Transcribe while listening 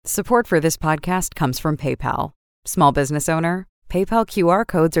Support for this podcast comes from PayPal. Small business owner, PayPal QR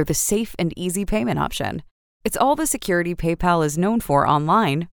codes are the safe and easy payment option. It's all the security PayPal is known for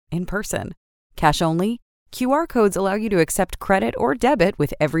online, in person. Cash only, QR codes allow you to accept credit or debit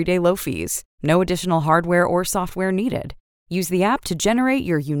with everyday low fees. No additional hardware or software needed. Use the app to generate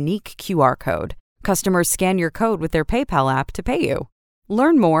your unique QR code. Customers scan your code with their PayPal app to pay you.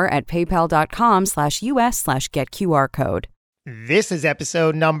 Learn more at paypal.com/us/getqrcode. This is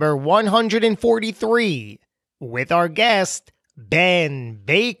episode number 143 with our guest, Ben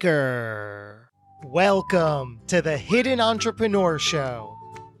Baker. Welcome to the Hidden Entrepreneur Show.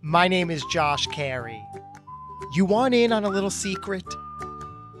 My name is Josh Carey. You want in on a little secret?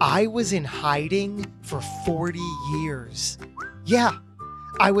 I was in hiding for 40 years. Yeah,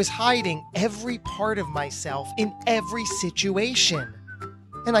 I was hiding every part of myself in every situation.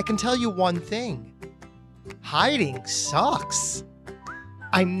 And I can tell you one thing. Hiding sucks.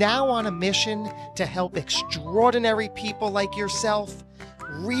 I'm now on a mission to help extraordinary people like yourself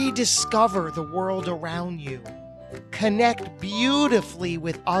rediscover the world around you, connect beautifully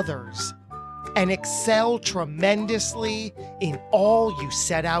with others, and excel tremendously in all you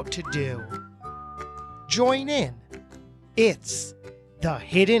set out to do. Join in. It's the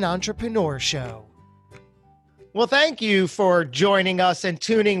Hidden Entrepreneur Show. Well, thank you for joining us and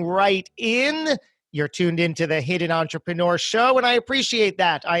tuning right in. You're tuned into the Hidden Entrepreneur Show, and I appreciate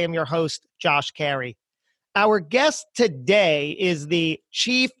that. I am your host, Josh Carey. Our guest today is the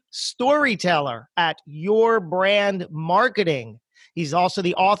Chief Storyteller at Your Brand Marketing. He's also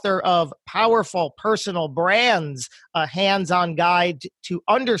the author of Powerful Personal Brands, a hands-on guide to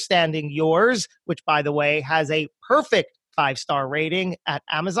understanding yours, which, by the way, has a perfect 5-star rating at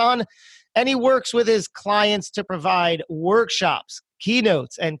Amazon. And he works with his clients to provide workshops,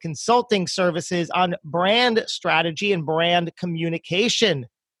 keynotes, and consulting services on brand strategy and brand communication.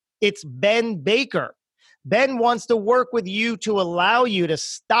 It's Ben Baker. Ben wants to work with you to allow you to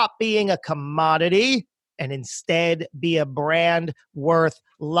stop being a commodity and instead be a brand worth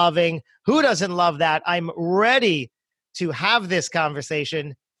loving. Who doesn't love that? I'm ready to have this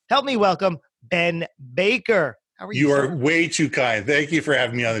conversation. Help me welcome Ben Baker. How are you? You are way too kind. Thank you for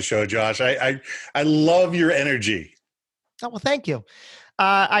having me on the show, Josh. I love your energy. Oh, well, thank you.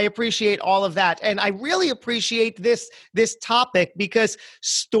 I appreciate all of that. And I really appreciate this topic because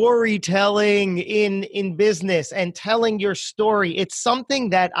storytelling in business and telling your story, it's something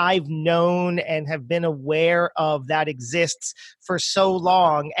that I've known and have been aware of that exists for so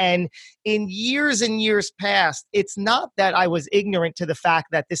long. And in years and years past, it's not that I was ignorant to the fact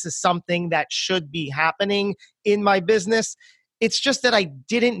that this is something that should be happening in my business. It's just that I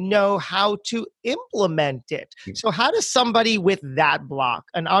didn't know how to implement it. So how does somebody with that block,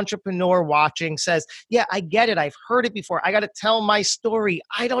 an entrepreneur watching, says, yeah, I get it. I've heard it before. I got to tell my story.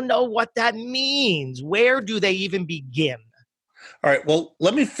 I don't know what that means. Where do they even begin? All right. Well,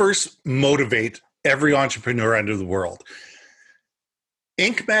 let me first motivate every entrepreneur under the world.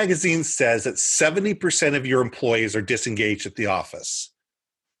 Inc. magazine says that 70% of your employees are disengaged at the office.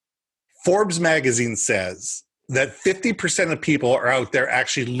 Forbes magazine says that 50% of people are out there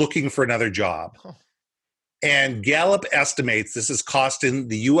actually looking for another job. And Gallup estimates this is costing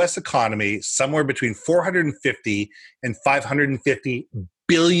the U.S. economy somewhere between $450 and $550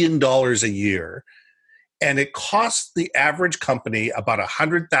 billion a year. And it costs the average company about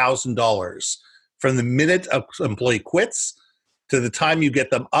 $100,000 from the minute an employee quits to the time you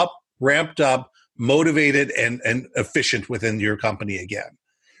get them up, ramped up, motivated, and efficient within your company again.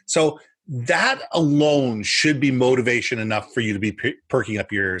 So that alone should be motivation enough for you to be perking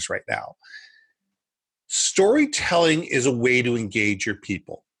up your ears right now. Storytelling is a way to engage your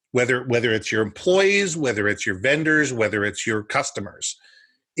people, whether it's your employees, whether it's your vendors, whether it's your customers.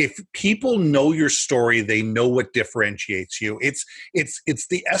 If people know your story, they know what differentiates you. It's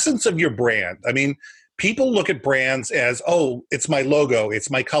the essence of your brand. I mean, people look at brands as, oh, it's my logo, it's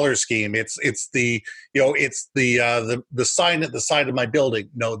my color scheme, it's the sign at the side of my building.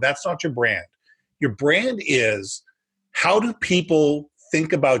 No, that's not your brand. Your brand is, how do people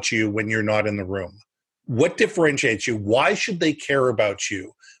think about you when you're not in the room? What differentiates you? Why should they care about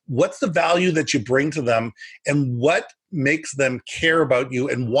you? What's the value that you bring to them, and what makes them care about you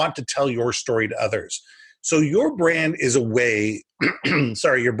and want to tell your story to others? So your brand is a way,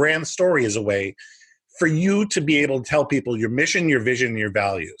 your brand story is a way for you to be able to tell people your mission, your vision, and your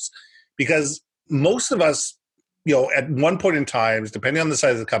values. Because most of us, at one point in time, depending on the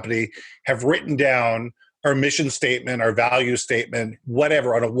size of the company, have written down our mission statement, our value statement,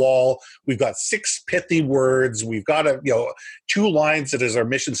 whatever, on a wall. We've got 6 pithy words. We've got 2 lines that is our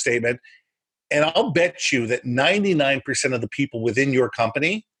mission statement. And I'll bet you that 99% of the people within your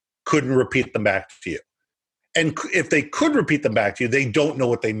company couldn't repeat them back to you. And if they could repeat them back to you, they don't know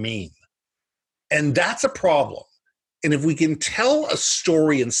what they mean. And that's a problem. And if we can tell a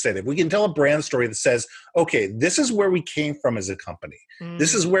story instead, if we can tell a brand story that says, okay, this is where we came from as a company.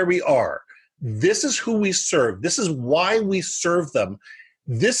 This is where we are. This is who we serve. This is why we serve them.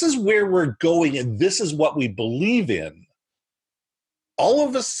 This is where we're going, and this is what we believe in. All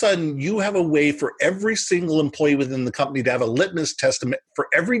of a sudden, you have a way for every single employee within the company to have a litmus test for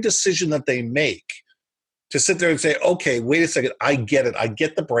every decision that they make, to sit there and say, okay, wait a second, I get it. I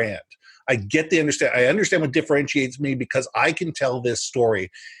get the brand. I get the understand. I understand what differentiates me because I can tell this story.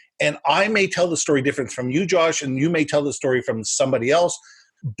 And I may tell the story different from you, Josh, and you may tell the story from somebody else,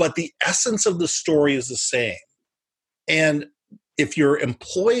 but the essence of the story is the same. And if your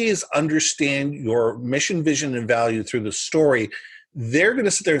employees understand your mission, vision, and value through the story, they're going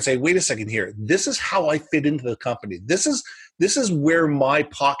to sit there and say, wait a second here, this is how I fit into the company. This is where my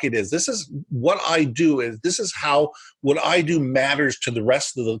pocket is. This is what I do. This is how what I do matters to the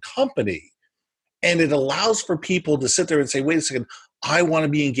rest of the company. And it allows for people to sit there and say, wait a second, I want to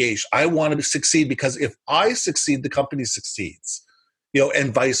be engaged. I want to succeed because if I succeed, the company succeeds,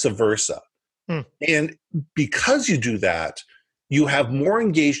 and vice versa. And because you do that, you have more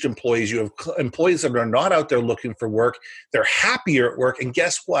engaged employees. You have employees that are not out there looking for work. They're happier at work. And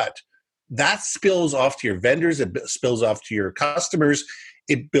guess what? That spills off to your vendors. It spills off to your customers.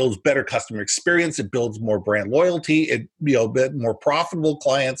 It builds better customer experience. It builds more brand loyalty. It more profitable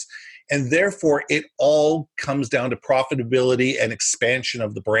clients. And therefore, it all comes down to profitability and expansion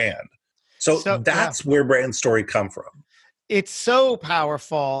of the brand. So that's where brand story come from. It's so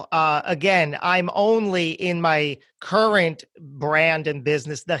powerful. Again, I'm only in my current brand and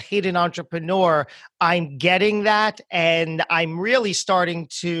business, the Hidden Entrepreneur. I'm getting that, and I'm really starting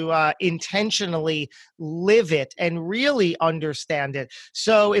to intentionally live it and really understand it.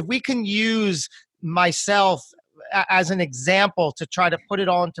 So if we can use myself as an example to try to put it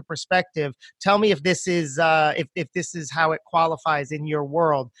all into perspective, tell me if this is if this is how it qualifies in your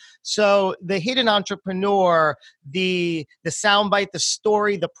world. So the Hidden Entrepreneur, the soundbite, the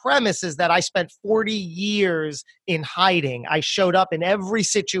story, the premise is that I spent 40 years in hiding. I showed up in every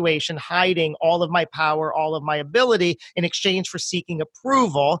situation hiding all of my power, all of my ability in exchange for seeking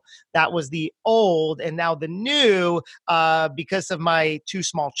approval. That was the old. And now the new, because of my two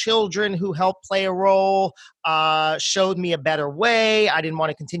small children who helped play a role, showed me a better way. I didn't want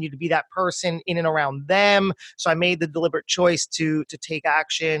to continue to be that person in and around them. So I made the deliberate choice to take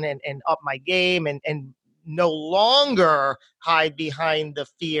action and up my game and no longer hide behind the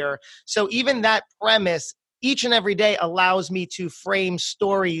fear. So even that premise each and every day allows me to frame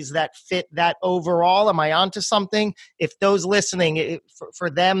stories that fit that overall. Am I onto something? If those listening,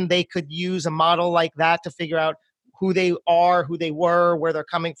 for them, they could use a model like that to figure out who they are, who they were, where they're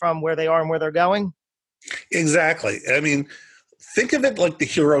coming from, where they are, and where they're going. Exactly. I mean, think of it like the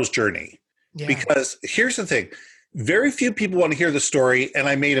hero's journey. Yeah. Because here's the thing. Very few people want to hear the story, and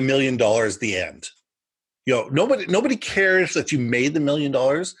I made $1 million at the end. Nobody cares that you made the $1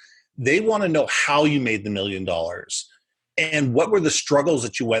 million. They want to know how you made the $1 million and what were the struggles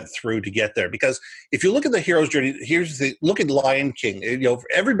that you went through to get there. Because if you look at the hero's journey, look at Lion King.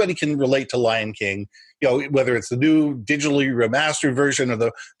 Everybody can relate to Lion King. Whether it's the new digitally remastered version or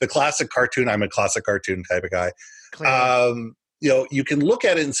the classic cartoon. I'm a classic cartoon type of guy. You can look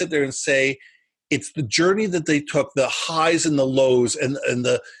at it and sit there and say, it's the journey that they took, the highs and the lows, and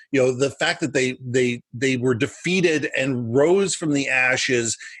the fact that they were defeated and rose from the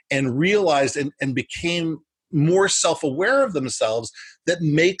ashes and realized and became more self-aware of themselves that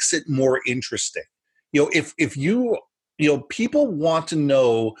makes it more interesting. If people want to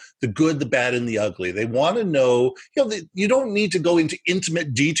know the good, the bad, and the ugly. They want to know, you don't need to go into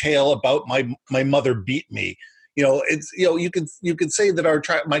intimate detail about my mother beat me. You could say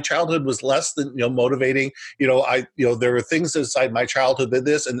that my childhood was less than motivating. There were things inside my childhood that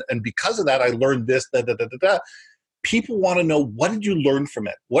this, and because of that, I learned this. People want to know, what did you learn from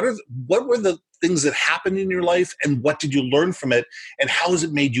it? What were the things that happened in your life, and what did you learn from it, and how has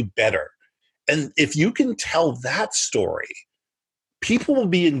it made you better? And if you can tell that story, people will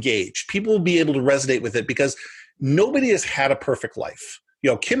be engaged. People will be able to resonate with it because nobody has had a perfect life.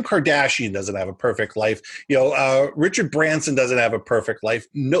 Kim Kardashian doesn't have a perfect life. Richard Branson doesn't have a perfect life.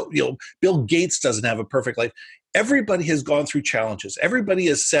 No, Bill Gates doesn't have a perfect life. Everybody has gone through challenges. Everybody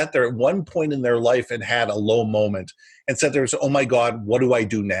has sat there at one point in their life and had a low moment and sat there and said, oh my God, what do I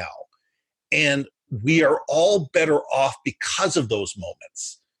do now? And we are all better off because of those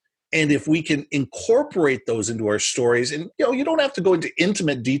moments. And if we can incorporate those into our stories, and you don't have to go into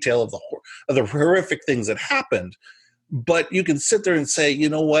intimate detail of the horrific things that happened, But you can sit there and say, you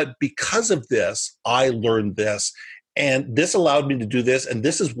know what, because of this, I learned this. And this allowed me to do this. And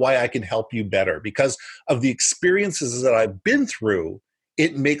this is why I can help you better. Because of the experiences that I've been through,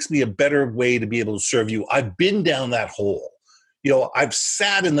 it makes me a better way to be able to serve you. I've been down that hole. I've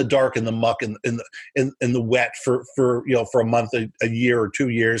sat in the dark, in the muck, in the wet for a month, a year, or 2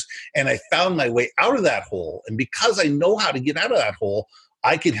 years. And I found my way out of that hole. And because I know how to get out of that hole,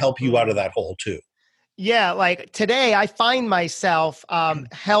 I can help you out of that hole too. Yeah, like today I find myself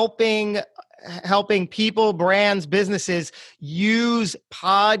helping people, brands, businesses use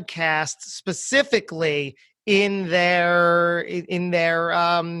podcasts specifically in their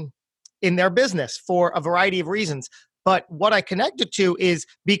business for a variety of reasons. But what I connected to is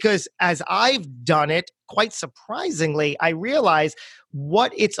because as I've done it, quite surprisingly, I realize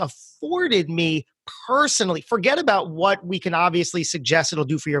what it's afforded me personally. Forget about what we can obviously suggest it'll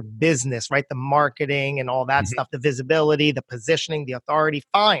do for your business, right? The marketing and all that stuff, the visibility, the positioning, the authority,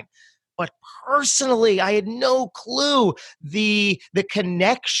 fine. But personally, I had no clue the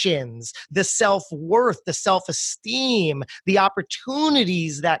connections, the self-worth, the self-esteem, the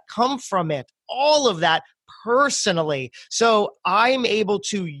opportunities that come from it, all of that personally. So I'm able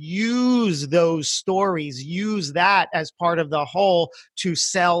to use those stories, use that as part of the whole to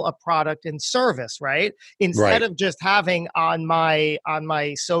sell a product and service, right? Instead of just having on my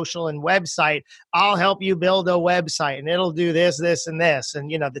social and website, I'll help you build a website and it'll do this, this, and this.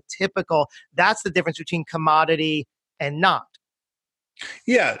 And the typical, that's the difference between commodity and not.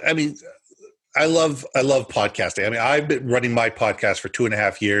 Yeah. I mean, I love podcasting. I mean, I've been running my podcast for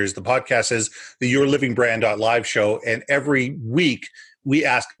 2.5 years. The podcast is the YourLivingBrand.live show. And every week we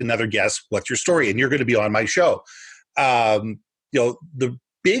ask another guest, what's your story? And you're going to be on my show. The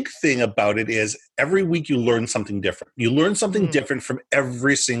big thing about it is every week you learn something different. You learn something different from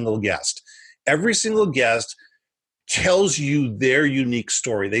every single guest. Every single guest tells you their unique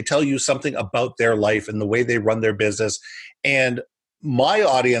story. They tell you something about their life and the way they run their business. And my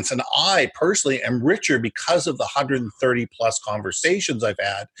audience and I personally am richer because of the 130 plus conversations I've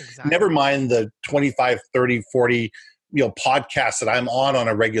had. Exactly. Never mind the 25, 30, 40, podcasts that I'm on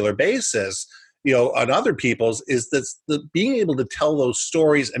a regular basis, on other people's, is this, the being able to tell those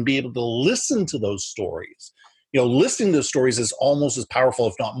stories and be able to listen to those stories. Listening to the stories is almost as powerful,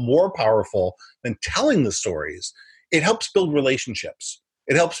 if not more powerful, than telling the stories. It helps build relationships.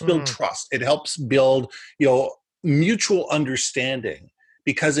 It helps build trust. It helps build, mutual understanding,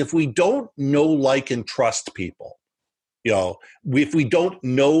 because if we don't know, like, and trust people, if we don't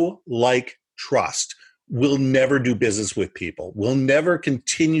know, like, trust, we'll never do business with people. We'll never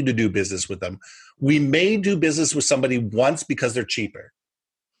continue to do business with them. We may do business with somebody once because they're cheaper.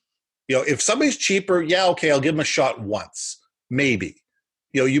 If somebody's cheaper, yeah, okay, I'll give them a shot once, maybe.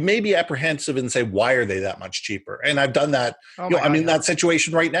 You may be apprehensive and say, why are they that much cheaper? And I've done that. I'm in that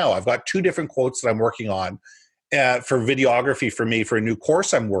situation right now. I've got 2 different quotes that I'm working on for videography for me for a new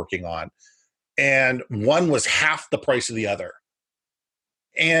course I'm working on. And one was half the price of the other.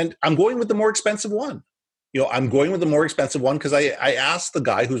 And I'm going with the more expensive one. I'm going with the more expensive one because I asked the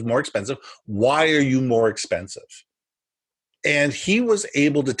guy who's more expensive, why are you more expensive? And he was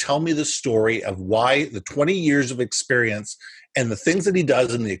able to tell me the story of why the 20 years of experience and the things that he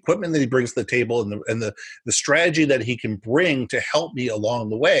does and the equipment that he brings to the table and the strategy that he can bring to help me along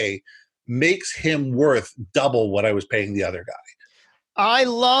the way makes him worth double what I was paying the other guy. I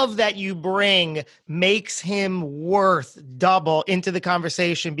love that you bring makes him worth double into the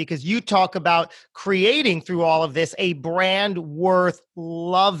conversation, because you talk about creating through all of this a brand worth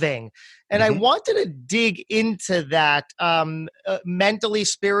loving. And I wanted to dig into that mentally,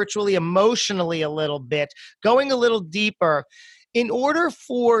 spiritually, emotionally a little bit, going a little deeper. In order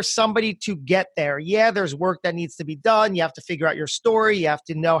for somebody to get there, yeah, there's work that needs to be done. You have to figure out your story. You have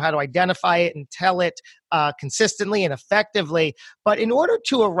to know how to identify it and tell it consistently and effectively. But in order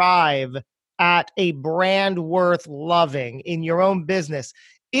to arrive at a brand worth loving in your own business,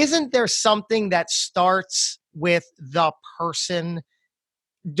 isn't there something that starts with the person?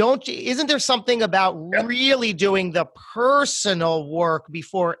 Isn't there something about really doing the personal work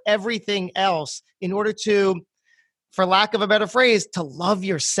before everything else in order to, for lack of a better phrase, to love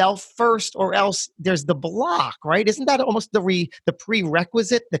yourself first, or else there's the block, right? Isn't that almost the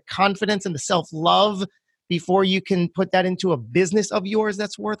prerequisite, the confidence and the self-love before you can put that into a business of yours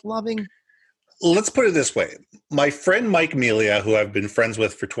that's worth loving? Let's put it this way. My friend Mike Melia, who I've been friends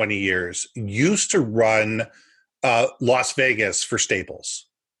with for 20 years, used to run Las Vegas for Staples.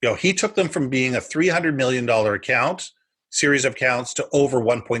 He took them from being a $300 million series of accounts to over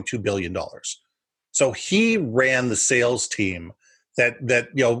 $1.2 billion. So he ran the sales team that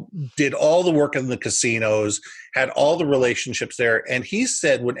did all the work in the casinos, had all the relationships there. And he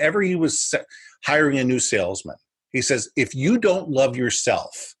said whenever he was hiring a new salesman, he says, if you don't love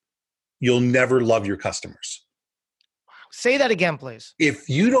yourself, you'll never love your customers. Say that again, please. If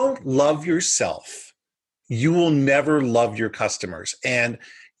you don't love yourself, you will never love your customers. And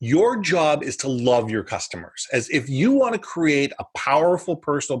your job is to love your customers. As if you want to create a powerful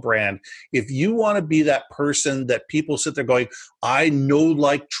personal brand, if you want to be that person that people sit there going, I know,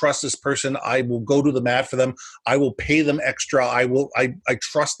 like, trust this person, I will go to the mat for them, I will pay them extra, I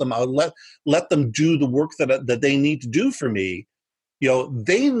trust them, I'll let them do the work that they need to do for me.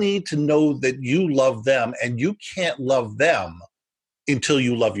 They need to know that you love them, and you can't love them until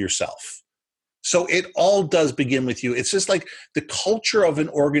you love yourself. So it all does begin with you. It's just like the culture of an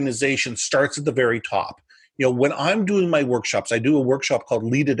organization starts at the very top. When I'm doing my workshops, I do a workshop called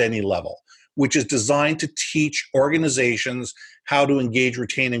Lead at Any Level, which is designed to teach organizations how to engage,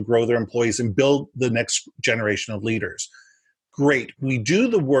 retain, and grow their employees and build the next generation of leaders. Great. We do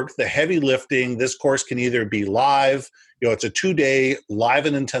the work, the heavy lifting. This course can either be live, it's a 2-day live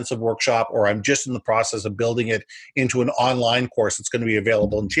and intensive workshop, or I'm just in the process of building it into an online course that's going to be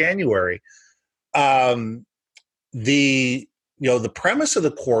available in January. The premise of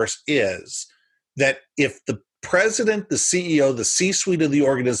the course is that if the president, the CEO, the C-suite of the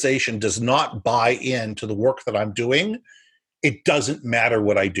organization does not buy into the work that I'm doing, it doesn't matter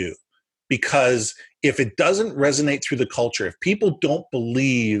what I do. Because if it doesn't resonate through the culture, if people don't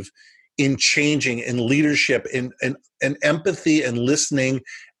believe in changing, in leadership, in empathy and listening,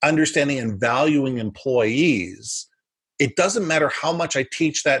 understanding and valuing employees, it doesn't matter how much I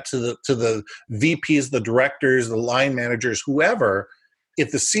teach that to the VPs, the directors, the line managers, whoever.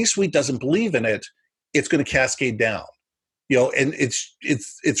 If the C-suite doesn't believe in it, it's going to cascade down. And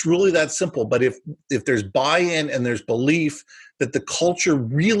it's really that simple. But if there's buy-in and there's belief that the culture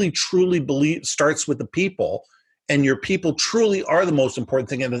really truly starts with the people, and your people truly are the most important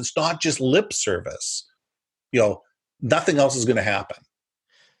thing, and it's not just lip service, nothing else is going to happen.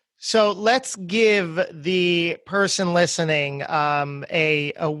 So let's give the person listening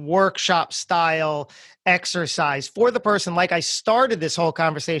a workshop style exercise for the person. Like I started this whole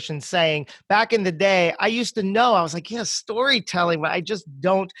conversation saying, back in the day, I used to know, I was like, yeah, storytelling, but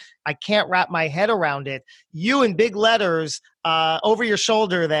I can't wrap my head around it. You in big letters over your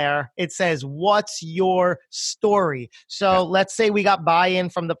shoulder there, it says, what's your story? So let's say we got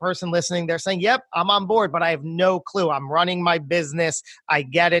buy-in from the person listening. They're saying, yep, I'm on board, but I have no clue. I'm running my business. I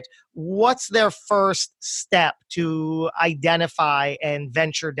get it. What's their first step to identify and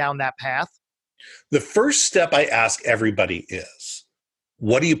venture down that path? The first step I ask everybody is,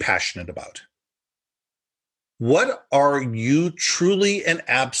 what are you passionate about? What are you truly and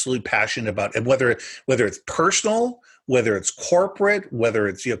absolutely passionate about? And whether it's personal, whether it's corporate, whether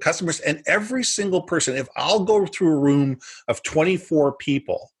it's customers, and every single person, if I'll go through a room of 24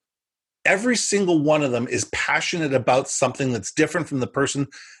 people, every single one of them is passionate about something that's different from the person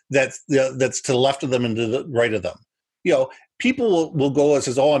that's to the left of them and to the right of them. People will go and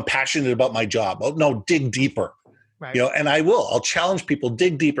says, oh, I'm passionate about my job. Oh, no, dig deeper. Right. And I'll challenge people,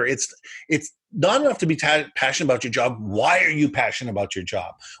 dig deeper. It's not enough to be passionate about your job. Why are you passionate about your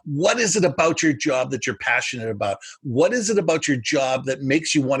job? What is it about your job that you're passionate about? What is it about your job that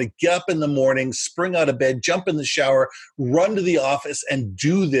makes you want to get up in the morning, spring out of bed, jump in the shower, run to the office and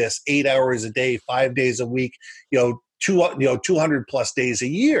do this 8 hours a day, 5 days a week, 200 plus days a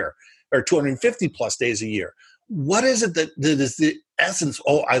year, or 250 plus days a year? What is it that is the essence?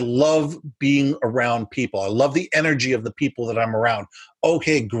 Oh, I love being around people. I love the energy of the people that I'm around.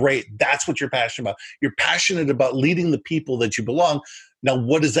 Okay, great. That's what you're passionate about. You're passionate about leading the people that you belong. Now,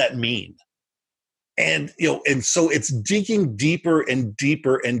 what does that mean? And, and so it's digging deeper and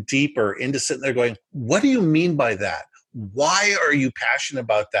deeper and deeper into sitting there going, what do you mean by that? Why are you passionate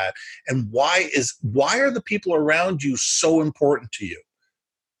about that? And why are the people around you so important to you?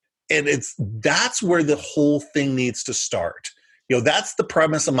 And that's where the whole thing needs to start. That's the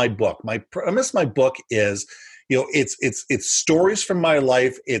premise of my book. My premise of my book is, it's stories from my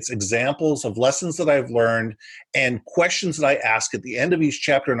life. It's examples of lessons that I've learned and questions that I ask at the end of each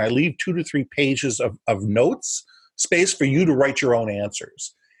chapter. And I leave 2 to 3 pages of notes, space for you to write your own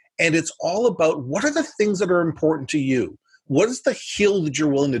answers. And it's all about, what are the things that are important to you? What is the hill that you're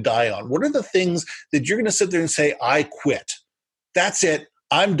willing to die on? What are the things that you're going to sit there and say, I quit? That's it.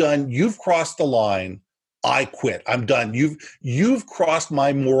 I'm done. You've crossed the line. I quit. I'm done. You've crossed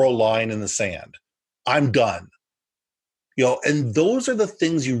my moral line in the sand. I'm done. And those are the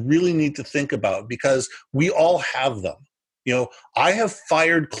things you really need to think about, because we all have them. I have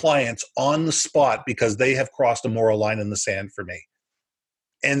fired clients on the spot because they have crossed a moral line in the sand for me.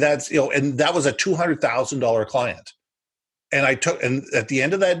 And that's, and that was a $200,000 client. And at the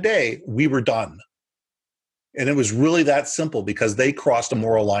end of that day, we were done. And it was really that simple because they crossed a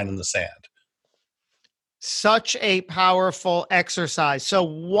moral line in the sand. Such a powerful exercise. So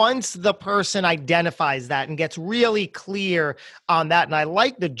once the person identifies that and gets really clear on that, and I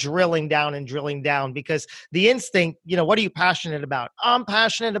like the drilling down because the instinct, what are you passionate about? I'm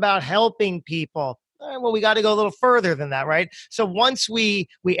passionate about helping people. Well, we got to go a little further than that, right? So once we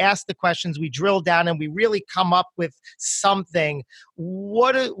ask the questions, we drill down and we really come up with something.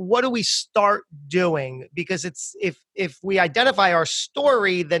 What do we start doing? Because it's if we identify our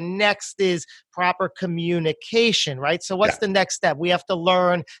story, the next is proper communication, right? So what's the next step? We have to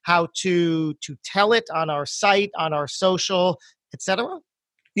learn how to tell it on our site, on our social, etc.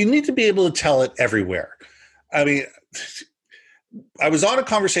 You need to be able to tell it everywhere. I mean, I was on a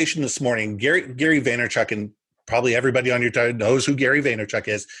conversation this morning. Gary Vaynerchuk, and probably everybody on your side knows who Gary Vaynerchuk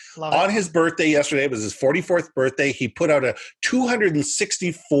is. On his birthday yesterday, it was his 44th birthday. He put out a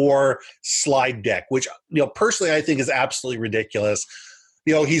 264 slide deck, which personally I think is absolutely ridiculous.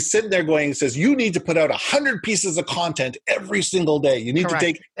 He's sitting there he says, you need to put out 100 pieces of content every single day. You need to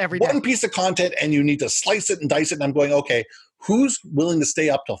take one piece of content and you need to slice it and dice it. And I'm going, okay, who's willing to stay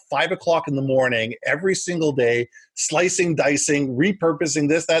up till 5 o'clock in the morning every single day, slicing, dicing, repurposing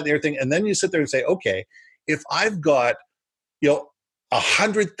this, that, and the other thing? And then you sit there and say, okay, if I've got,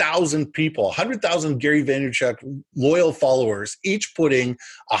 100,000 people, 100,000 Gary Vaynerchuk loyal followers, each putting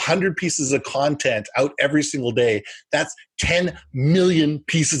 100 pieces of content out every single day, that's 10 million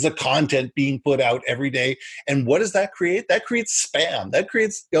pieces of content being put out every day. And what does that create? That creates spam. That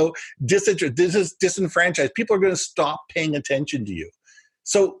creates, disenfranchised. People are going to stop paying attention to you.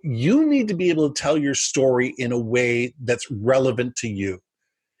 So you need to be able to tell your story in a way that's relevant to you.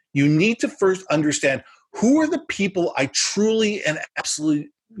 You need to first understand, who are the people I truly and absolutely,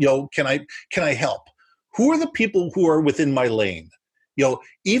 can I help? Who are the people who are within my lane?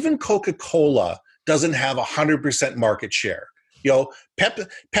 Even Coca-Cola doesn't have 100% market share.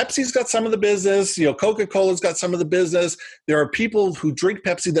 Pepsi's got some of the business. Coca-Cola's got some of the business. There are people who drink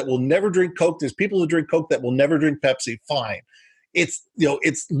Pepsi that will never drink Coke. There's people who drink Coke that will never drink Pepsi. Fine. It's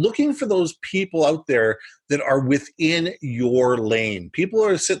looking for those people out there that are within your lane. People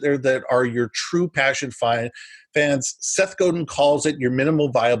are sitting there that are your true passion fans. Seth Godin calls it your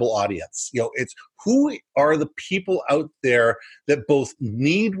minimal viable audience. It's who are the people out there that both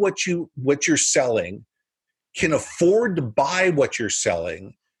need what you're selling, can afford to buy what you're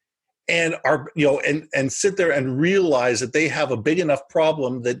selling, and are and sit there and realize that they have a big enough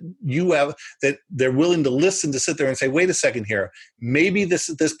problem that you have, that they're willing to listen, to sit there and say, wait a second here, maybe this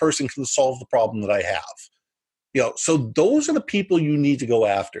person can solve the problem that I have. So those are the people you need to go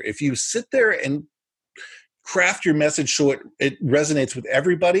after. If you sit there and craft your message so it resonates with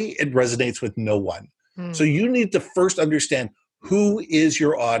everybody, it resonates with no one. So you need to first understand, who is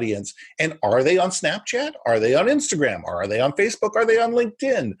your audience? And are they on Snapchat? Are they on Instagram? Are they on Facebook? Are they on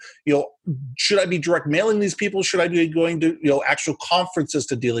LinkedIn? Should I be direct mailing these people? Should I be going to, actual conferences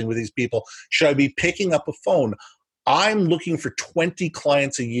to dealing with these people? Should I be picking up a phone? I'm looking for 20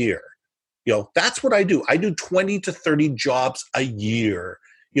 clients a year. That's what I do. I do 20 to 30 jobs a year.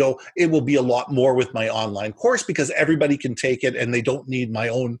 It will be a lot more with my online course because everybody can take it and they don't need my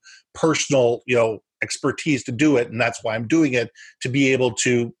own personal, expertise to do it. And that's why I'm doing it, to be able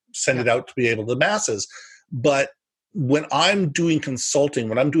to send it out to be able to the masses. But when I'm doing consulting,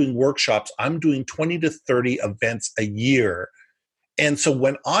 when I'm doing workshops, I'm doing 20 to 30 events a year. And so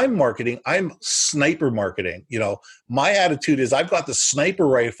when I'm marketing, I'm sniper marketing. My attitude is I've got the sniper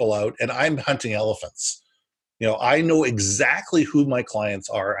rifle out and I'm hunting elephants. I know exactly who my clients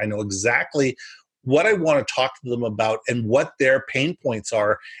are. I know exactly what I want to talk to them about and what their pain points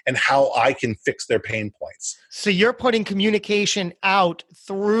are and how I can fix their pain points. So you're putting communication out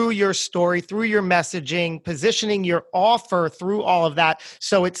through your story, through your messaging, positioning your offer through all of that,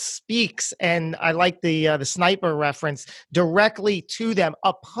 so it speaks, and I like the sniper reference, directly to them,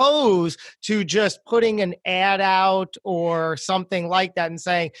 opposed to just putting an ad out or something like that and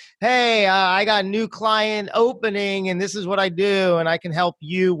saying, hey, I got a new client opening and this is what I do and I can help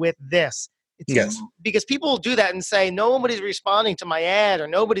you with this. Yes. Because people will do that and say, nobody's responding to my ad or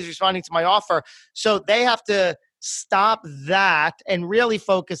nobody's responding to my offer. So they have to stop that and really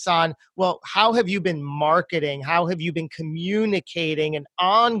focus on, well, how have you been marketing? How have you been communicating an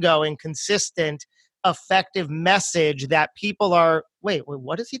ongoing, consistent, effective message that people are, wait,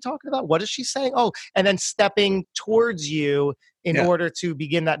 what is he talking about? What is she saying? Oh, and then stepping towards you in order to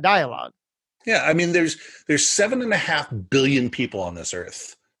begin that dialogue. Yeah. I mean, there's 7.5 billion people on this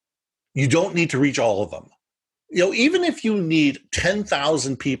earth. You don't need to reach all of them. Even if you need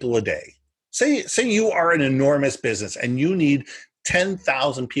 10,000 people a day, say you are an enormous business and you need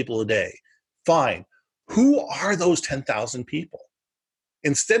 10,000 people a day, fine. Who are those 10,000 people?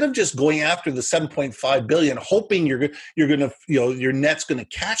 Instead of just going after the 7.5 billion, hoping you're going to, your net's going to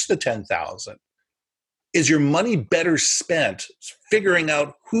catch the 10,000, is your money better spent figuring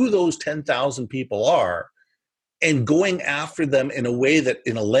out who those 10,000 people are and going after them in a way that,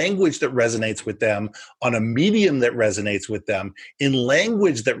 in a language that resonates with them, on a medium that resonates with them, in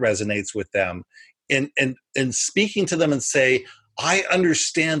language that resonates with them, and speaking to them and say, I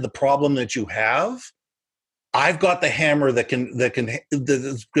understand the problem that you have. I've got the hammer that's going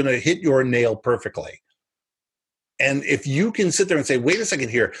to hit your nail perfectly. And if you can sit there and say, wait a second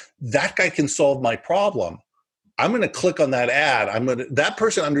here, that guy can solve my problem. I'm going to click on that ad. That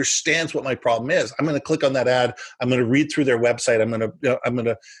person understands what my problem is. I'm going to click on that ad. I'm going to read through their website. I'm going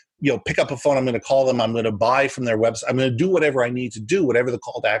to pick up a phone. I'm going to call them. I'm going to buy from their website. I'm going to do whatever I need to do, whatever the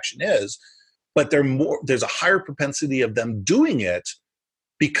call to action is. But there's a higher propensity of them doing it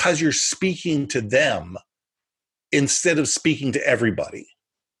because you're speaking to them instead of speaking to everybody.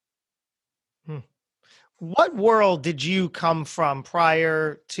 What world did you come from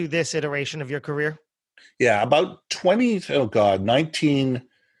prior to this iteration of your career? Yeah, about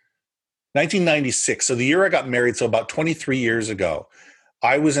 1996. So the year I got married, so about 23 years ago,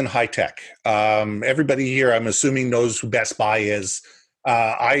 I was in high tech. Everybody here, I'm assuming, knows who Best Buy is.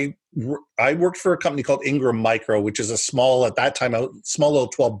 I worked for a company called Ingram Micro, which is at that time, a small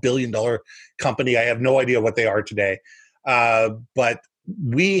little $12 billion company. I have no idea what they are today. But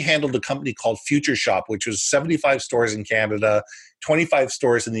we handled a company called Future Shop, which was 75 stores in Canada, 25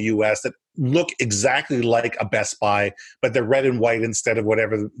 stores in the US that look exactly like a Best Buy, but they're red and white instead of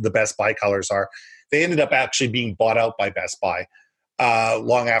whatever the Best Buy colors are. They ended up actually being bought out by Best Buy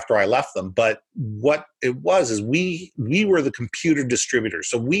long after I left them. But what it was is we were the computer distributor.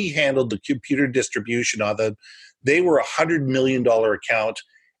 So we handled the computer distribution of them. They were $100 million account.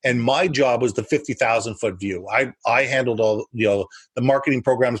 And my job was the 50,000 foot view. I handled all the marketing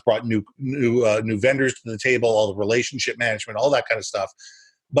programs, brought new vendors to the table, all the relationship management, all that kind of stuff.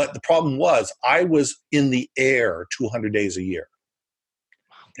 But the problem was I was in the air 200 days a year.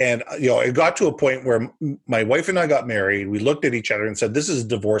 And it got to a point where my wife and I got married. We looked at each other and said, "This is a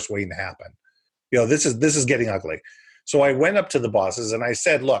divorce waiting to happen. This is getting ugly." So I went up to the bosses and I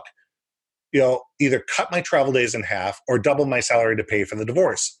said, "Look, either cut my travel days in half or double my salary to pay for the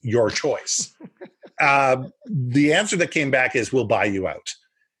divorce. Your choice." The answer that came back is, "We'll buy you out."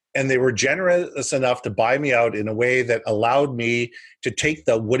 And they were generous enough to buy me out in a way that allowed me to take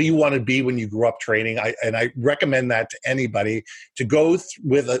the "what do you want to be when you grow up" training. I recommend that to anybody, to go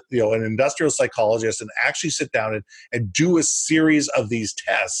with an industrial psychologist and actually sit down and do a series of these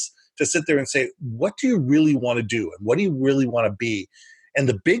tests to sit there and say, what do you really want to do? And what do you really want to be? And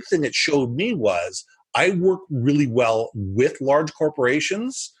the big thing it showed me was I work really well with large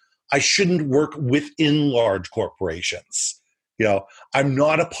corporations. I shouldn't work within large corporations. I'm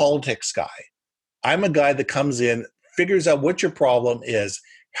not a politics guy. I'm a guy that comes in, figures out what your problem is,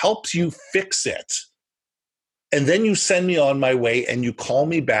 helps you fix it, and then you send me on my way and you call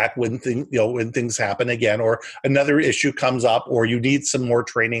me back when things happen again, or another issue comes up, or you need some more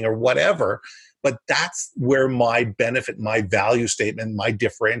training or whatever. But that's where my benefit, my value statement, my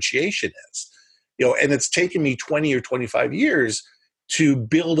differentiation is. And it's taken me 20 or 25 years to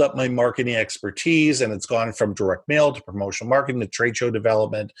build up my marketing expertise. And it's gone from direct mail to promotional marketing to trade show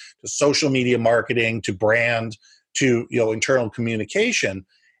development to social media marketing to brand to internal communication.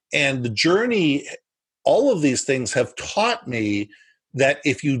 And the journey, all of these things have taught me that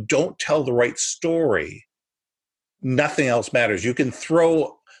if you don't tell the right story, nothing else matters. You can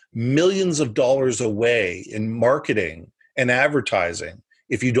throw millions of dollars away in marketing and advertising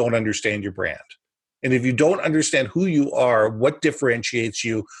if you don't understand your brand. And if you don't understand who you are, what differentiates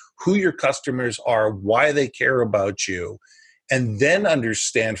you, who your customers are, why they care about you, and then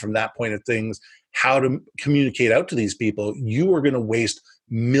understand from that point of things how to communicate out to these people, you are going to waste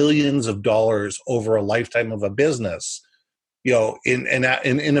millions of dollars over a lifetime of a business, in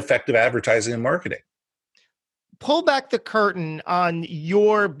ineffective advertising and marketing. Pull back the curtain on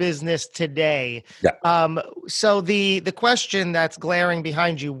your business today. Yeah. So the question that's glaring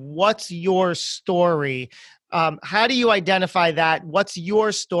behind you, what's your story? How do you identify that? What's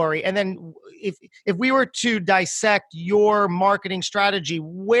your story? And then if we were to dissect your marketing strategy,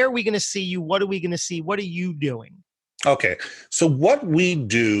 where are we going to see you? What are we going to see? What are you doing? Okay. So what we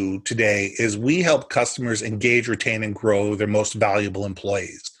do today is we help customers engage, retain, and grow their most valuable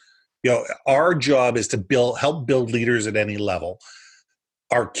employees. Our job is to help build leaders at any level.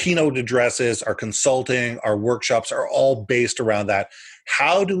 our keynote addresses, our consulting, our workshops are all based around that.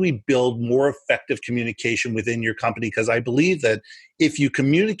 How do we build more effective communication within your company? Because I believe that if you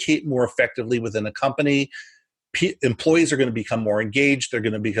communicate more effectively within a company, employees are going to become more engaged. They're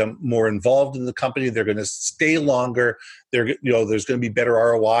going to become more involved in the company. They're going to stay longer. There's going to be better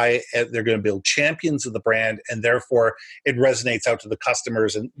ROI. And they're going to build champions of the brand, and therefore it resonates out to the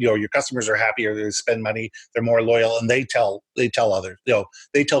customers. And your customers are happier. They spend money. They're more loyal, and they tell others.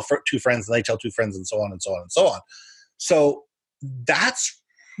 They tell two friends, and they tell two friends, and so on and so on and so on. So that's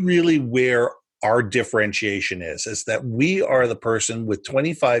really where our differentiation is that we are the person with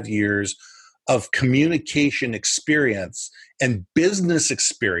 25 years of communication experience and business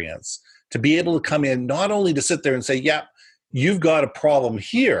experience to be able to come in, not only to sit there and say, yeah, you've got a problem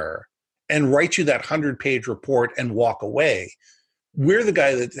here, and write you that 100-page report and walk away. We're the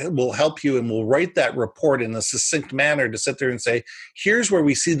guy that will help you and will write that report in a succinct manner to sit there and say, here's where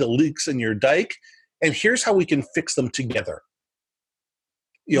we see the leaks in your dike, and here's how we can fix them together.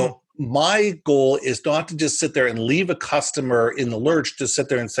 My goal is not to just sit there and leave a customer in the lurch, to sit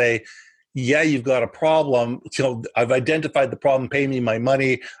there and say, yeah, you've got a problem. I've identified the problem. Pay me my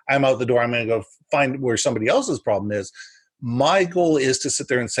money. I'm out the door. I'm going to go find where somebody else's problem is. My goal is to sit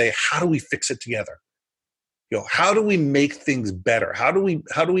there and say, how do we fix it together? How do we make things better? How do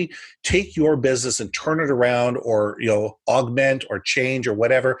we take your business and turn it around, or augment or change or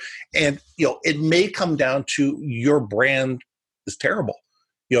whatever? And it may come down to your brand is terrible.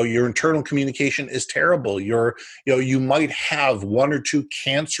 Your internal communication is terrible. You might have one or two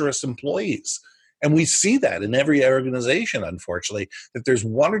cancerous employees. And we see that in every organization, unfortunately, that there's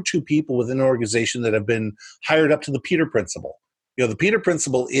one or two people within an organization that have been hired up to the Peter Principle. The Peter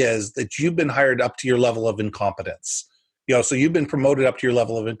Principle is that you've been hired up to your level of incompetence. So you've been promoted up to your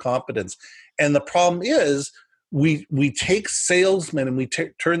level of incompetence. And the problem is, we take salesmen and we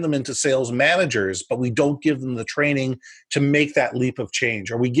turn them into sales managers, but we don't give them the training to make that leap of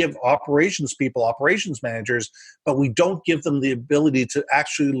change. Or we give operations people operations managers, but we don't give them the ability to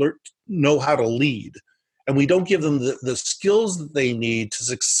actually know how to lead. And we don't give them the skills that they need to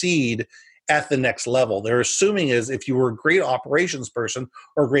succeed at the next level. They're assuming is if you were a great operations person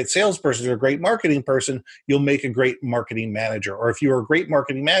or a great salesperson or a great marketing person, you'll make a great marketing manager. Or if you're a great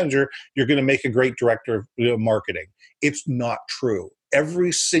marketing manager, you're going to make a great director of marketing. It's not true.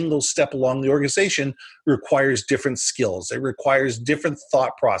 Every single step along the organization requires different skills. It requires different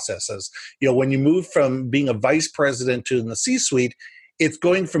thought processes. When you move from being a vice president to in the C-suite, it's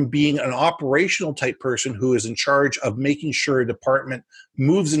going from being an operational type person who is in charge of making sure a department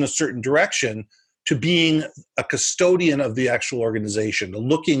moves in a certain direction to being a custodian of the actual organization,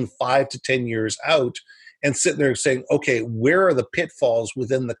 looking 5 to 10 years out and sitting there saying, okay, where are the pitfalls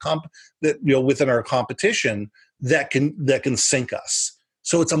within within our competition that can sink us?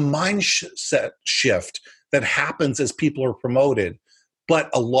 So it's a mindset shift that happens as people are promoted, but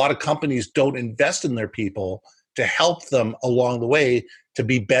a lot of companies don't invest in their people to help them along the way to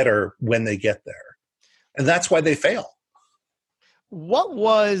be better when they get there. And that's why they fail. What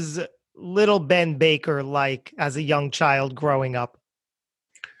was little Ben Baker like as a young child growing up?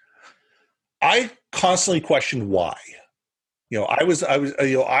 I constantly questioned why. I was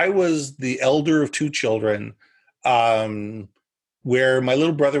the elder of two children, where my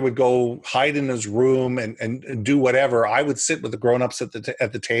little brother would go hide in his room and do whatever. I would sit with the grown-ups at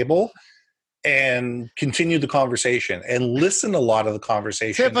the table and continue the conversation and listen a lot of the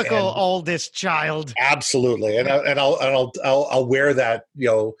conversation. Typical oldest child. Absolutely. And I'll wear that,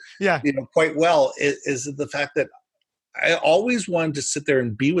 quite well, is the fact that I always wanted to sit there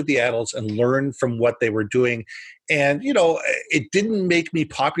and be with the adults and learn from what they were doing. And, it didn't make me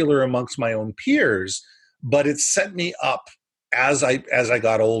popular amongst my own peers, but it set me up as I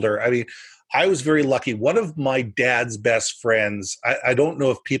got older. I mean, I was very lucky. One of my dad's best friends, I don't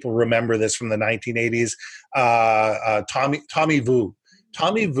know if people remember this from the 1980s, Tommy Vu.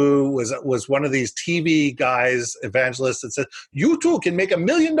 Tommy Vu was one of these TV guys, evangelists, that said, you too can make $1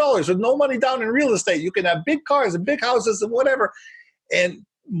 million with no money down in real estate. You can have big cars and big houses and whatever. And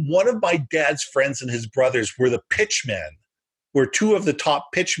one of my dad's friends and his brothers were the pitchmen, were two of the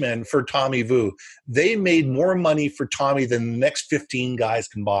top pitchmen for Tommy Vu. They made more money for Tommy than the next 15 guys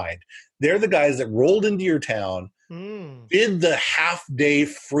combined. They're the guys that rolled into your town, did the half-day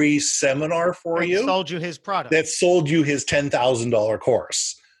free seminar for you. Sold you his product. That sold you his $10,000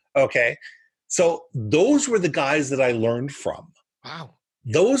 course. Okay? So those were the guys that I learned from. Wow.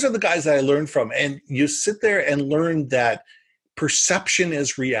 Those are the guys that I learned from. And you sit there and learn that perception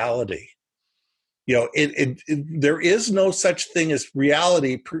is reality. There is no such thing as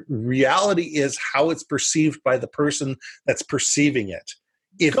reality. Reality is how it's perceived by the person that's perceiving it.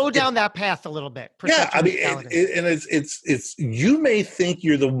 Go down that path a little bit. Yeah, I mean, it's you may think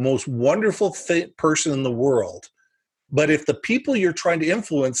you're the most wonderful person in the world, but if the people you're trying to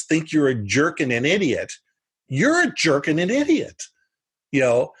influence think you're a jerk and an idiot, you're a jerk and an idiot. You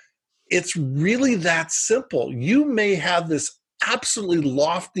know, it's really that simple. You may have this absolutely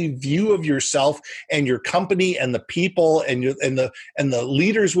lofty view of yourself and your company and the people and the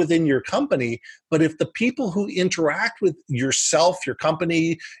leaders within your company, but if the people who interact with yourself, your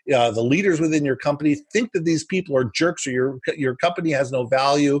company, the leaders within your company think that these people are jerks, or your company has no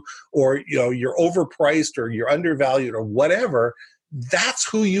value, or you're overpriced or you're undervalued or whatever, that's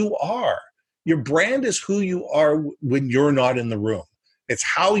who you are. Your brand is who you are when you're not in the room. It's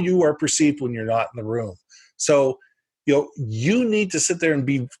how you are perceived when you're not in the room. So you need to sit there and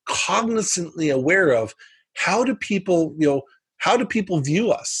be cognizantly aware of how do people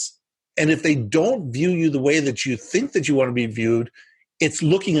view us? And if they don't view you the way that you think that you want to be viewed, it's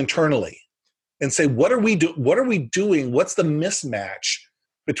looking internally and say, what are we doing? What's the mismatch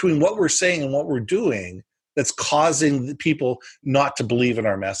between what we're saying and what we're doing that's causing people not to believe in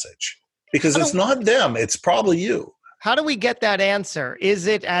our message? Because it's not them, it's probably you. How do we get that answer? Is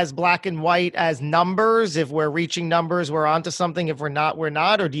it as black and white as numbers? If we're reaching numbers, we're onto something. If we're not, we're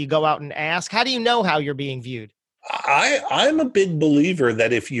not. Or do you go out and ask? How do you know how you're being viewed? I'm a big believer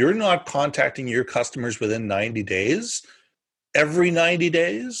that if you're not contacting your customers within 90 days, every 90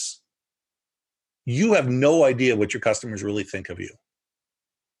 days, you have no idea what your customers really think of you.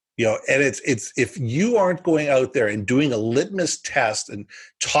 And it's if you aren't going out there and doing a litmus test and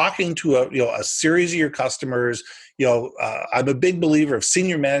talking to a series of your customers, I'm a big believer of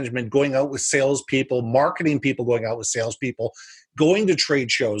senior management going out with salespeople, marketing people going out with salespeople, going to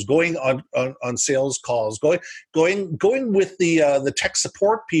trade shows, going on sales calls, going with the tech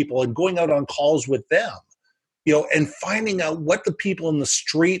support people and going out on calls with them, and finding out what the people in the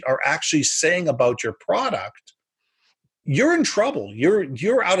street are actually saying about your product. You're in trouble.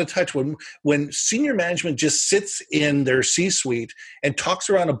 You're out of touch when senior management just sits in their C-suite and talks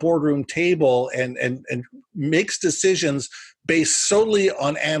around a boardroom table and makes decisions based solely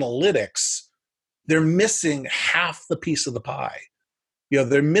on analytics. They're missing half the piece of the pie.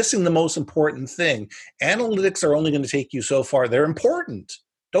 They're missing the most important thing. Analytics are only going to take you so far. They're important.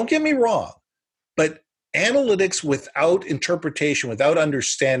 Don't get me wrong, but analytics without interpretation, without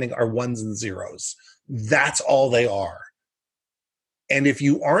understanding, are ones and zeros. That's all they are. And if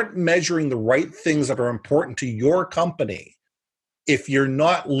you aren't measuring the right things that are important to your company, if you're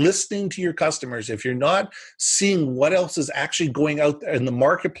not listening to your customers, if you're not seeing what else is actually going out there in the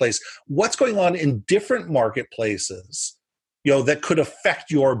marketplace, what's going on in different marketplaces, that could affect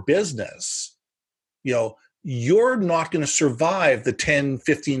your business, you're not going to survive the 10,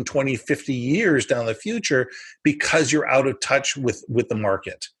 15, 20, 50 years down the future because you're out of touch with the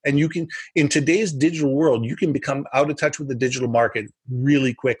market. And you can, in today's digital world, you can become out of touch with the digital market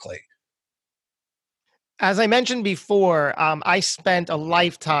really quickly. As I mentioned before, I spent a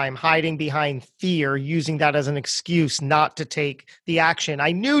lifetime hiding behind fear, using that as an excuse not to take the action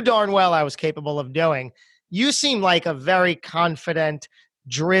I knew darn well I was capable of doing. You seem like a very confident,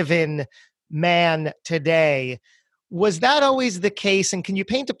 driven man today. Was that always the case? And can you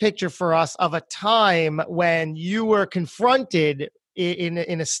paint a picture for us of a time when you were confronted in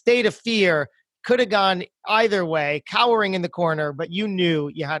a state of fear, could have gone either way, cowering in the corner, but you knew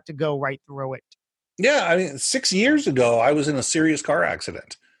you had to go right through it? Yeah, I mean, 6 years ago, I was in a serious car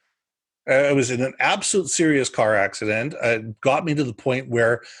accident. I was in an absolute serious car accident. It got me to the point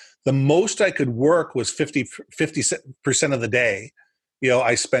where the most I could work was 50% of the day.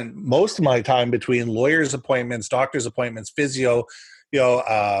 I spent most of my time between lawyers' appointments, doctors' appointments, physio,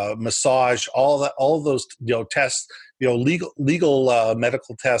 massage, all of those, tests, legal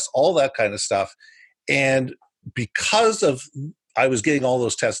medical tests, all that kind of stuff. And because of I was getting all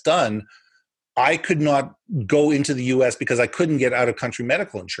those tests done, I could not go into the U.S. because I couldn't get out of country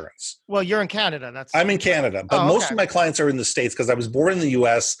medical insurance. Well, you're in Canada. I'm in Canada, but most of my clients are in the States because I was born in the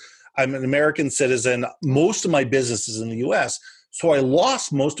U.S. I'm an American citizen. Most of my business is in the U.S. So I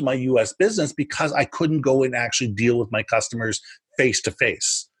lost most of my U.S. business because I couldn't go and actually deal with my customers face to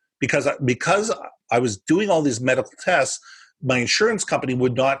face. Because I was doing all these medical tests, my insurance company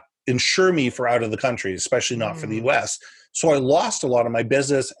would not insure me for out of the country, especially not for the U.S. So I lost a lot of my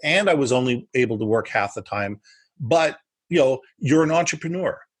business, and I was only able to work half the time. But you're an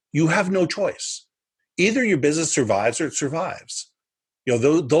entrepreneur. You have no choice. Either your business survives or it survives.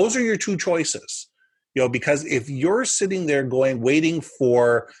 Those are your two choices. Because if you're sitting there waiting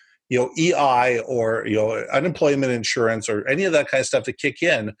for, EI or, unemployment insurance or any of that kind of stuff to kick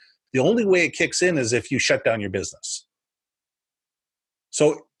in, the only way it kicks in is if you shut down your business.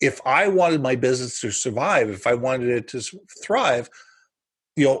 So if I wanted my business to survive, if I wanted it to thrive,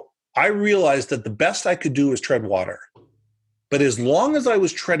 I realized that the best I could do was tread water. But as long as I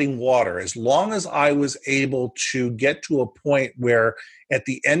was treading water, as long as I was able to get to a point where at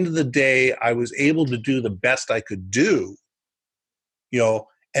the end of the day, I was able to do the best I could do,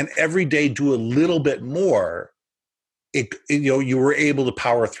 and every day do a little bit more, you were able to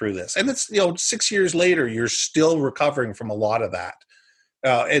power through this. And it's, 6 years later, you're still recovering from a lot of that.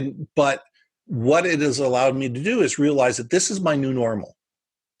 But what it has allowed me to do is realize that this is my new normal.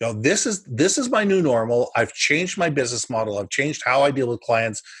 This is my new normal. I've changed my business model. I've changed how I deal with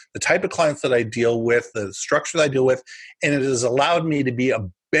clients, the type of clients that I deal with, the structure that I deal with, and it has allowed me to be a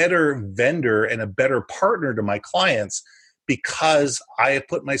better vendor and a better partner to my clients because I have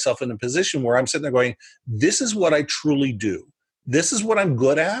put myself in a position where I'm sitting there going, this is what I truly do. This is what I'm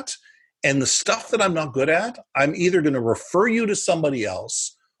good at. And the stuff that I'm not good at, I'm either going to refer you to somebody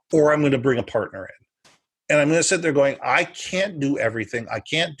else or I'm going to bring a partner in. And I'm going to sit there going, I can't do everything. I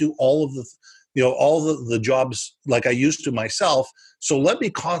can't do all of the jobs like I used to myself. So let me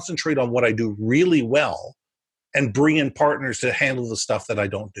concentrate on what I do really well and bring in partners to handle the stuff that I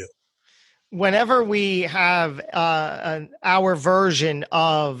don't do. Whenever we have our version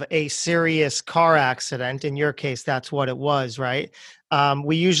of a serious car accident, in your case, that's what it was, right?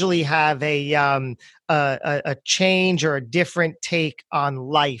 We usually have a change or a different take on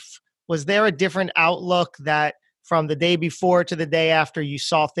life. Was there a different outlook that from the day before to the day after you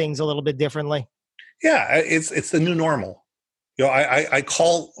saw things a little bit differently? Yeah, it's the new normal. I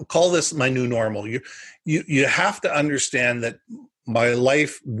call this my new normal. You have to understand that my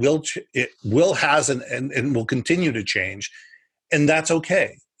life will has and will continue to change, and that's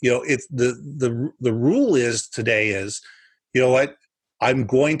okay. It's the rule is today is, what, I'm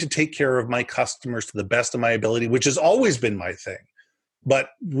going to take care of my customers to the best of my ability, which has always been my thing. But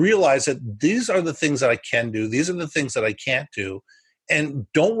realize that these are the things that I can do. These are the things that I can't do. And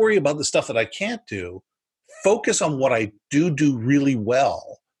don't worry about the stuff that I can't do. Focus on what I do really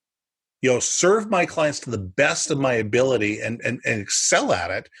well. Serve my clients to the best of my ability and excel at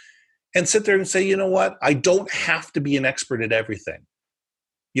it. And sit there and say, you know what? I don't have to be an expert at everything.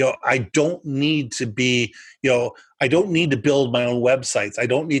 I don't need to be, I don't need to build my own websites. I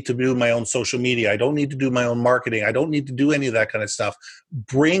don't need to do my own social media. I don't need to do my own marketing. I don't need to do any of that kind of stuff.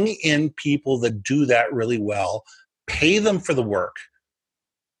 Bring in people that do that really well, pay them for the work,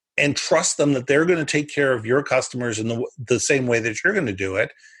 and trust them that they're going to take care of your customers in the same way that you're going to do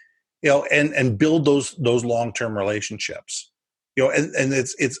it, and build those long-term relationships. And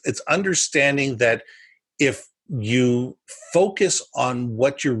it's understanding that if you focus on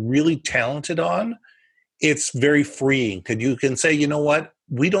what you're really talented on, it's very freeing because you can say, you know what,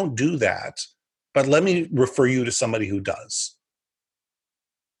 we don't do that, but let me refer you to somebody who does.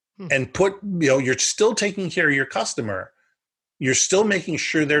 And you're still taking care of your customer. You're still making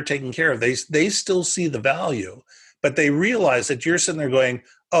sure they're taken care of. They still see the value, but they realize that you're sitting there going,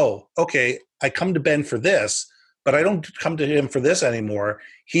 oh, okay, I come to Ben for this, but I don't come to him for this anymore.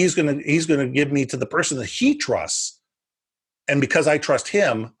 He's gonna give me to the person that he trusts. And because I trust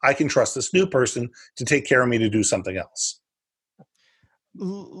him, I can trust this new person to take care of me to do something else.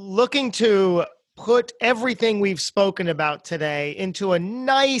 Looking to put everything we've spoken about today into a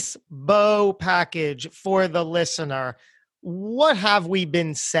nice bow package for the listener, what have we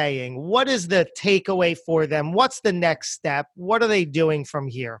been saying? What is the takeaway for them? What's the next step? What are they doing from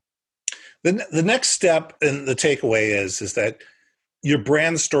here? The next step and the takeaway is that your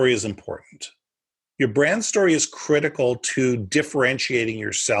brand story is important. Your brand story is critical to differentiating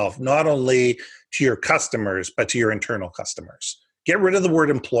yourself, not only to your customers, but to your internal customers. Get rid of the word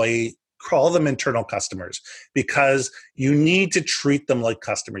employee, call them internal customers, because you need to treat them like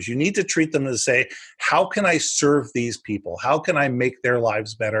customers. You need to treat them to say, how can I serve these people? How can I make their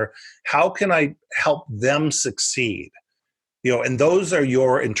lives better? How can I help them succeed? And those are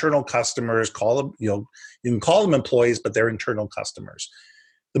your internal customers. Call them, you can call them employees, but they're internal customers.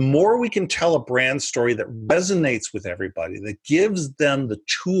 The more we can tell a brand story that resonates with everybody, that gives them the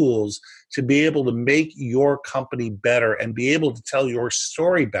tools to be able to make your company better and be able to tell your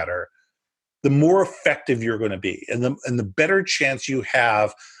story better, the more effective you're going to be, and the better chance you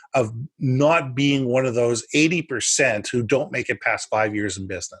have of not being one of those 80% who don't make it past 5 years in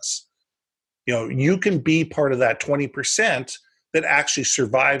business. You can be part of that 20% that actually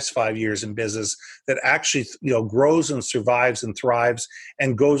survives 5 years in business, that actually grows and survives and thrives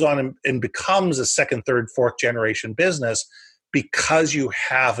and goes on and becomes a second, third, fourth generation business because you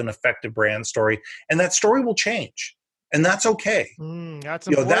have an effective brand story, and that story will change. And that's okay. That's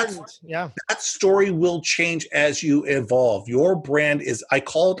important. That story will change as you evolve. Your brand is, I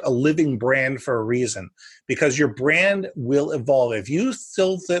call it a living brand for a reason, because your brand will evolve. If you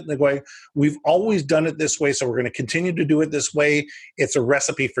still sit there going, we've always done it this way, so we're going to continue to do it this way, it's a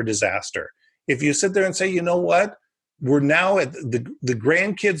recipe for disaster. If you sit there and say, you know what, we're now at the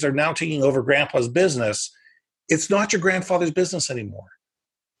grandkids are now taking over grandpa's business, it's not your grandfather's business anymore.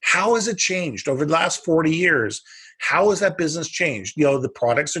 How has it changed over the last 40 years? How has that business changed? The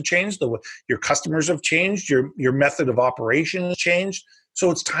products have changed. Your customers have changed. Your method of operation has changed. So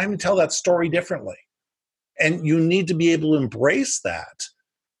it's time to tell that story differently. And you need to be able to embrace that,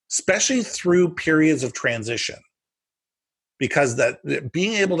 especially through periods of transition. Because that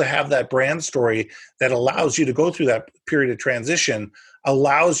being able to have that brand story that allows you to go through that period of transition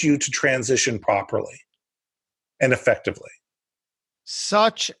allows you to transition properly and effectively.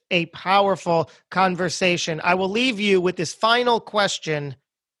 Such a powerful conversation. I will leave you with this final question.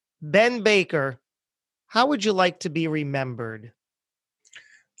 Ben Baker, how would you like to be remembered?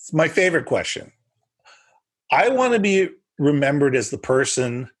 It's my favorite question. I want to be remembered as the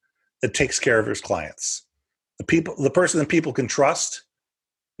person that takes care of his clients, the person that people can trust,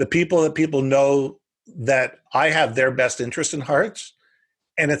 the people that people know that I have their best interest in heart,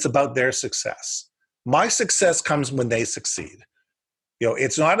 and it's about their success. My success comes when they succeed.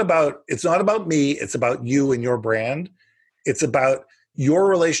 It's not about me. It's about you and your brand. It's about your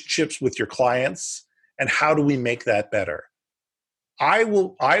relationships with your clients and how do we make that better. I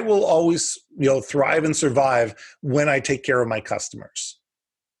will always, thrive and survive when I take care of my customers.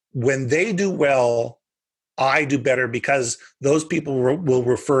 When they do well, I do better because those people will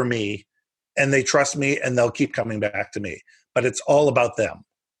refer me and they trust me and they'll keep coming back to me. But it's all about them.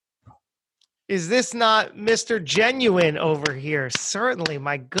 Is this not Mr. Genuine over here? Certainly.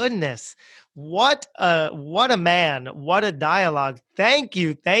 My goodness. What a man. What a dialogue. Thank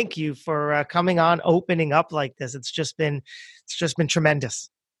you for coming on, opening up like this. It's just been tremendous.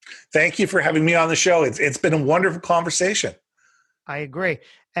 Thank you for having me on the show. It's been a wonderful conversation. I agree.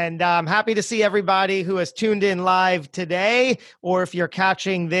 And I'm happy to see everybody who has tuned in live today, or if you're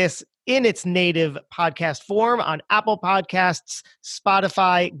catching this in its native podcast form on Apple Podcasts,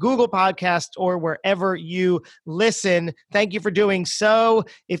 Spotify, Google Podcasts, or wherever you listen. Thank you for doing so.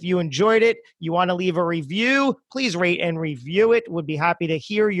 If you enjoyed it, you want to leave a review, please rate and review it. Would be happy to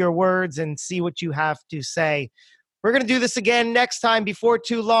hear your words and see what you have to say. We're going to do this again next time before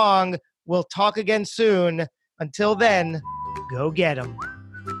too long. We'll talk again soon. Until then, go get 'em.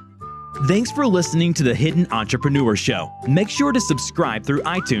 Thanks for listening to the Hidden Entrepreneur Show. Make sure to subscribe through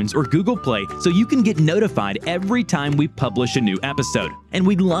iTunes or Google Play so you can get notified every time we publish a new episode. And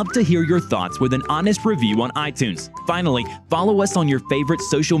we'd love to hear your thoughts with an honest review on iTunes. Finally, follow us on your favorite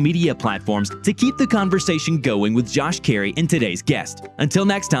social media platforms to keep the conversation going with Josh Carey and today's guest. Until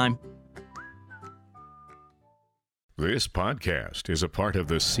next time. This podcast is a part of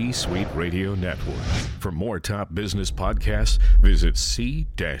the C-Suite Radio Network. For more top business podcasts, visit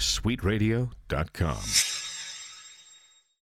c-suiteradio.com.